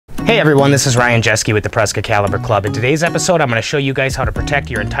Hey everyone, this is Ryan Jeske with the Prescott Caliber Club. In today's episode, I'm going to show you guys how to protect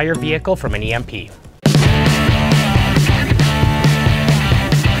your entire vehicle from an EMP.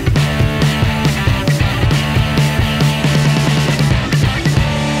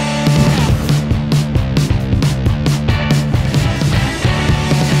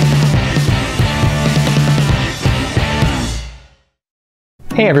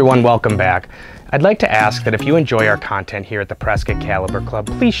 Hey everyone, welcome back. I'd like to ask that if you enjoy our content here at the Prescott Caliber Club,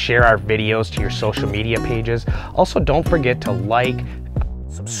 please share our videos to your social media pages. Also, don't forget to like,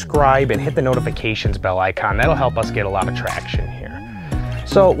 subscribe, and hit the notifications bell icon. That'll help us get a lot of traction here.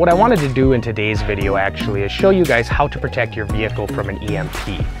 So what I wanted to do in today's video actually is show you guys how to protect your vehicle from an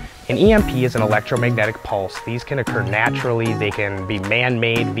EMP. An EMP is an electromagnetic pulse. These can occur naturally. They can be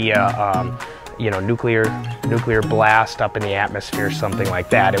man-made via nuclear blast up in the atmosphere, something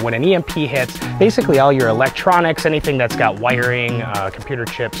like that. And when an EMP hits, basically all your electronics, anything that's got wiring, computer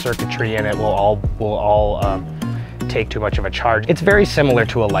chips, circuitry in it will all take too much of a charge. It's very similar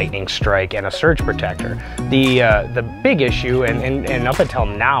to a lightning strike and a surge protector. The big issue, and up until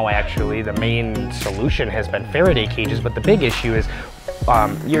now actually, the main solution has been Faraday cages, but the big issue is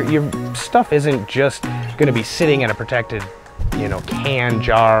your stuff isn't just going to be sitting in a protected can,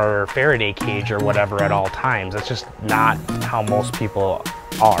 jar, or Faraday cage or whatever at all times. That's just not how most people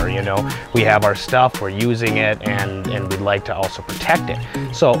are, We have our stuff, we're using it, and we'd like to also protect it.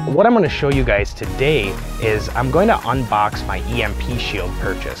 So what I'm going to show you guys today is I'm going to unbox my EMP Shield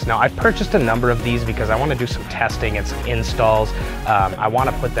purchase. Now, I've purchased a number of these because I want to do some testing and some installs. I want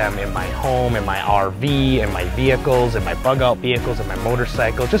to put them in my home, in my RV, in my vehicles, in my bug out vehicles, in my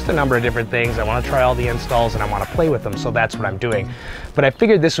motorcycle, just a number of different things. I want to try all the installs and I want to play with them, so that's what I'm doing. But I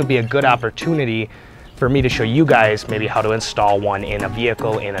figured this would be a good opportunity for me to show you guys maybe how to install one in a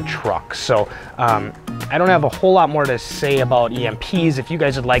vehicle, in a truck. So I don't have a whole lot more to say about EMPs. If you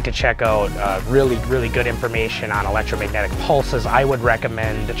guys would like to check out really good information on electromagnetic pulses, I would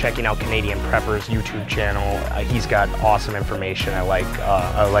recommend checking out Canadian Prepper's YouTube channel. He's got awesome information. I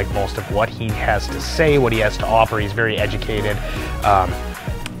like most of what he has to say, what he has to offer. He's very educated.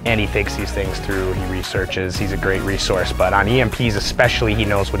 And he thinks these things through, he researches, he's a great resource. But on EMPs especially, he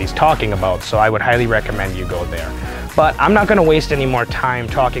knows what he's talking about, so I would highly recommend you go there. But I'm not gonna waste any more time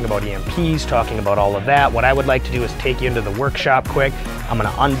talking about EMPs, talking about all of that. What I would like to do is take you into the workshop quick. I'm gonna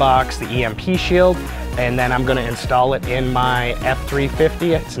unbox the EMP Shield, and then I'm gonna install it in my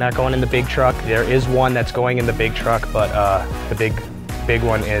F350. It's not going in the big truck. There is one that's going in the big truck, but the big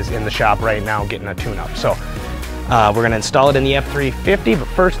one is in the shop right now getting a tune-up. So we're going to install it in the F350, but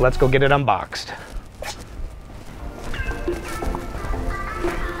first let's go get it unboxed.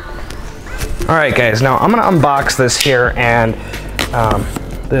 Alright guys, now I'm going to unbox this here, and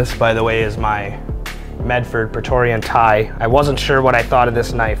this, by the way, is my Medford Praetorian tie. I wasn't sure what I thought of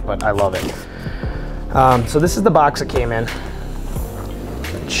this knife, but I love it. So this is the box it came in.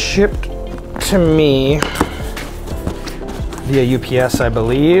 It shipped to me via UPS, I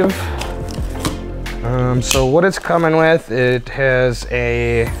believe. So what it's coming with, it has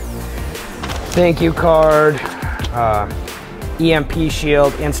a thank you card, EMP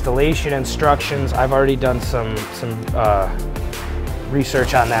Shield installation instructions. I've already done some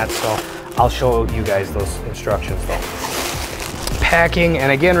research on that, so I'll show you guys those instructions though. Packing,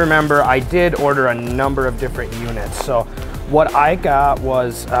 and again, remember, I did order a number of different units. So what I got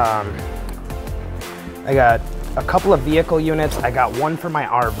was, I got a couple of vehicle units. I got one for my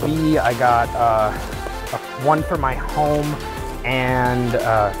RV, I got one for my home, and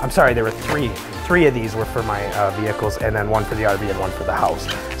I'm sorry, there were three of these were for my vehicles, and then one for the RV and one for the house.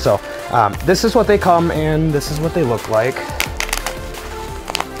 So this is what they come in, this is what they look like.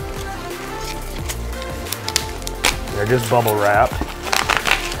 They're just bubble wrapped.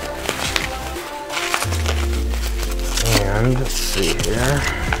 And let's see here.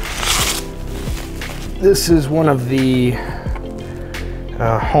 This is one of the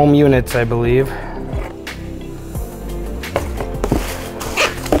home units, I believe.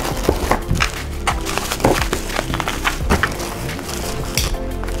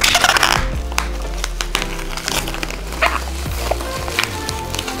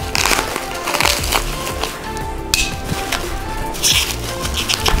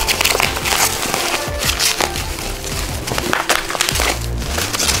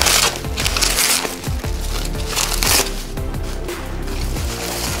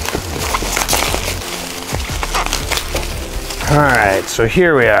 All right, so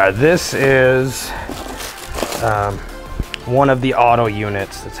here we are. This is one of the auto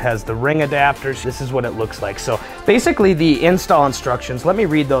units. It has the ring adapters. This is what it looks like. So basically the install instructions, let me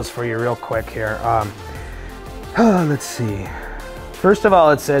read those for you real quick here. Let's see. First of all,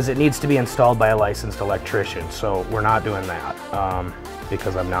 it says it needs to be installed by a licensed electrician, so we're not doing that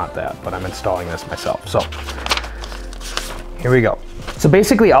because I'm not that, but I'm installing this myself. So here we go. So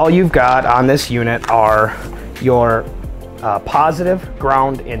basically all you've got on this unit are your positive,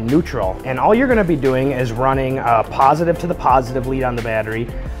 ground, and neutral. And all you're gonna be doing is running positive to the positive lead on the battery,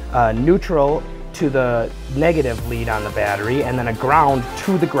 neutral to the negative lead on the battery, and then a ground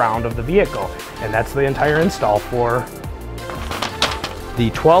to the ground of the vehicle. And that's the entire install for the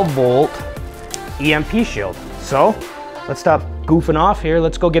 12-volt EMP Shield. So let's stop goofing off here.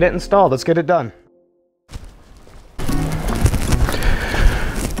 Let's go get it installed. Let's get it done.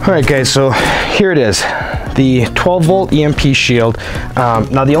 All right, guys, so here it is, the 12-volt EMP Shield.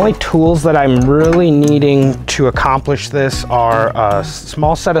 Now, the only tools that I'm really needing to accomplish this are a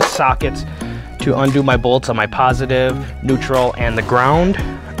small set of sockets to undo my bolts on my positive, neutral, and the ground.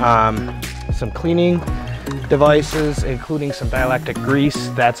 Some cleaning devices, including some dielectric grease.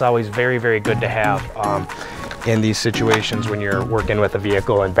 That's always very, very good to have in these situations when you're working with a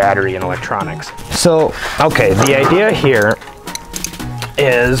vehicle and battery and electronics. So, okay, the idea here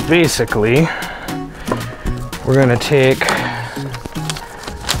is basically we're gonna take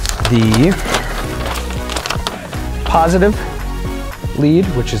the positive lead,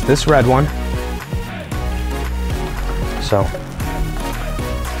 which is this red one. So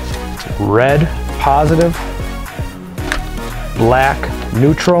red positive, black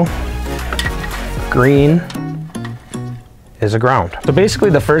neutral, green is a ground. So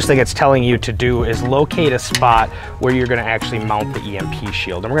basically the first thing it's telling you to do is locate a spot where you're gonna actually mount the EMP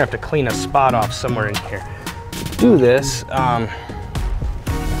shield. And we're gonna have to clean a spot off somewhere in here. To do this, let's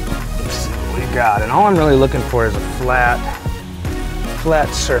see what we got. And all I'm really looking for is a flat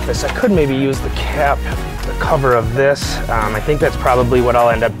surface. I could maybe use the cap, the cover of this. I think that's probably what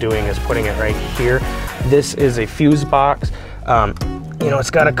I'll end up doing, is putting it right here. This is a fuse box. You know, it's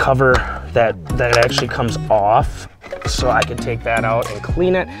got a cover that actually comes off, so I can take that out and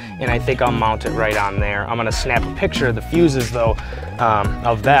clean it, and I think I'll mount it right on there. I'm gonna snap a picture of the fuses though,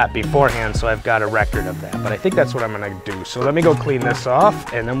 of that beforehand, so I've got a record of that, but I think that's what I'm gonna do. So let me go clean this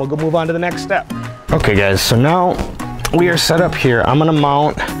off, and then we'll go move on to the next step. Okay guys, so now we are set up here. I'm gonna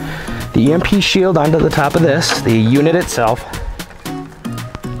mount the EMP shield onto the top of this, the unit itself,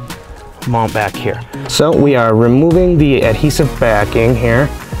 mount back here. So we are removing the adhesive backing here.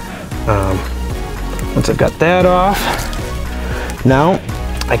 Once I've got that off, now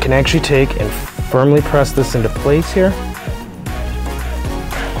I can actually take and firmly press this into place here.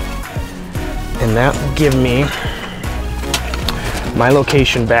 And that will give me my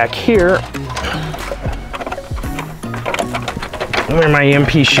location back here where my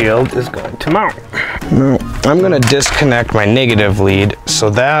EMP shield is going to mount. Now, I'm going to disconnect my negative lead, so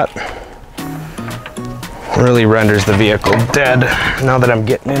that really renders the vehicle dead. Now that I'm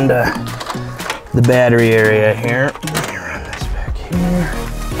getting into the battery area here, let me run this back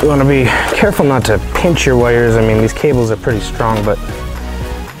here. You want to be careful not to pinch your wires. I mean, these cables are pretty strong, but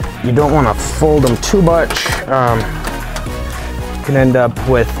you don't want to fold them too much. You can end up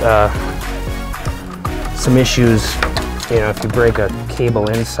with some issues, you know, if you break a cable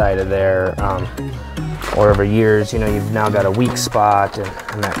inside of there, or over years, you know, you've now got a weak spot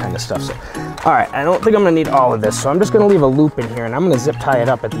and that kind of stuff. So, all right, I don't think I'm gonna need all of this, so I'm just gonna leave a loop in here, and I'm gonna zip tie it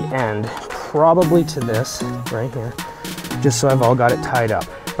up at the end, probably to this right here, just so I've all got it tied up.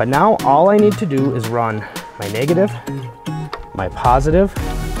 But now all I need to do is run my negative, my positive,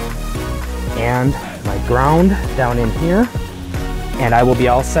 and my ground down in here, and I will be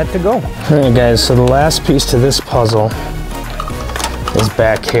all set to go. All right guys, so the last piece to this puzzle is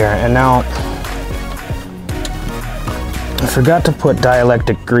back here, and now I forgot to put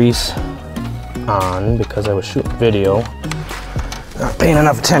dielectric grease on because I was shooting video, not paying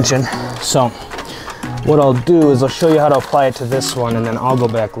enough attention. So what I'll do is I'll show you how to apply it to this one, and then I'll go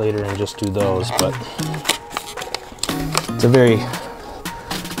back later and just do those. But it's a very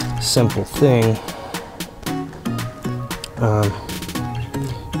simple thing.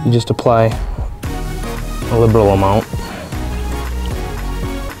 You just apply a liberal amount,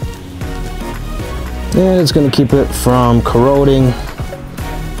 and it's going to keep it from corroding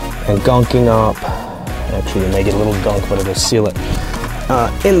and gunking up. Actually, it may get a little gunk, but it'll seal it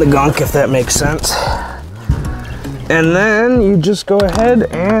in the gunk, if that makes sense. And then you just go ahead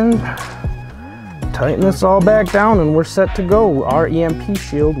and tighten this all back down, and we're set to go. Our EMP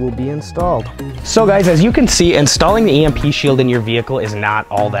shield will be installed. So guys, as you can see, installing the EMP shield in your vehicle is not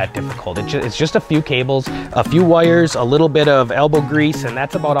all that difficult. It's just a few cables, a few wires, a little bit of elbow grease, and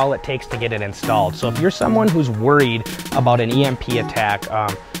that's about all it takes to get it installed. So if you're someone who's worried about an EMP attack,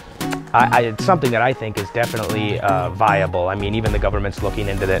 it's something that I think is definitely viable. I mean, even the government's looking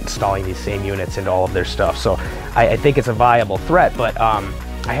into that, installing these same units into all of their stuff. So I think it's a viable threat, but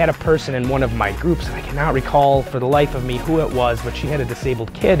I had a person in one of my groups, and I cannot recall for the life of me who it was, but she had a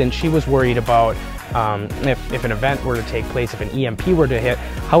disabled kid, and she was worried about if an event were to take place, if an EMP were to hit,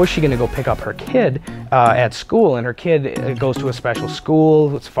 how is she going to go pick up her kid at school? And her kid goes to a special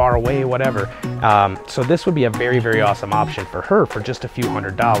school, it's far away, whatever. So this would be a very, very awesome option for her for just a few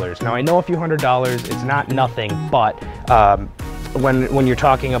 $100s. Now, I know a few $100 is not nothing, but when you're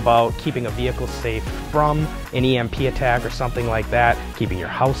talking about keeping a vehicle safe from an EMP attack or something like that, keeping your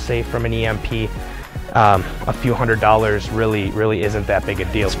house safe from an EMP, a few $100s really isn't that big a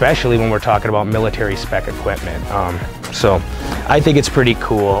deal, especially when we're talking about military spec equipment. So I think it's pretty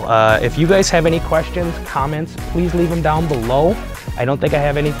cool. If you guys have any questions, comments, please leave them down below. I don't think I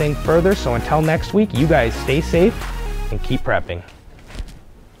have anything further, so until next week, you guys stay safe and keep prepping.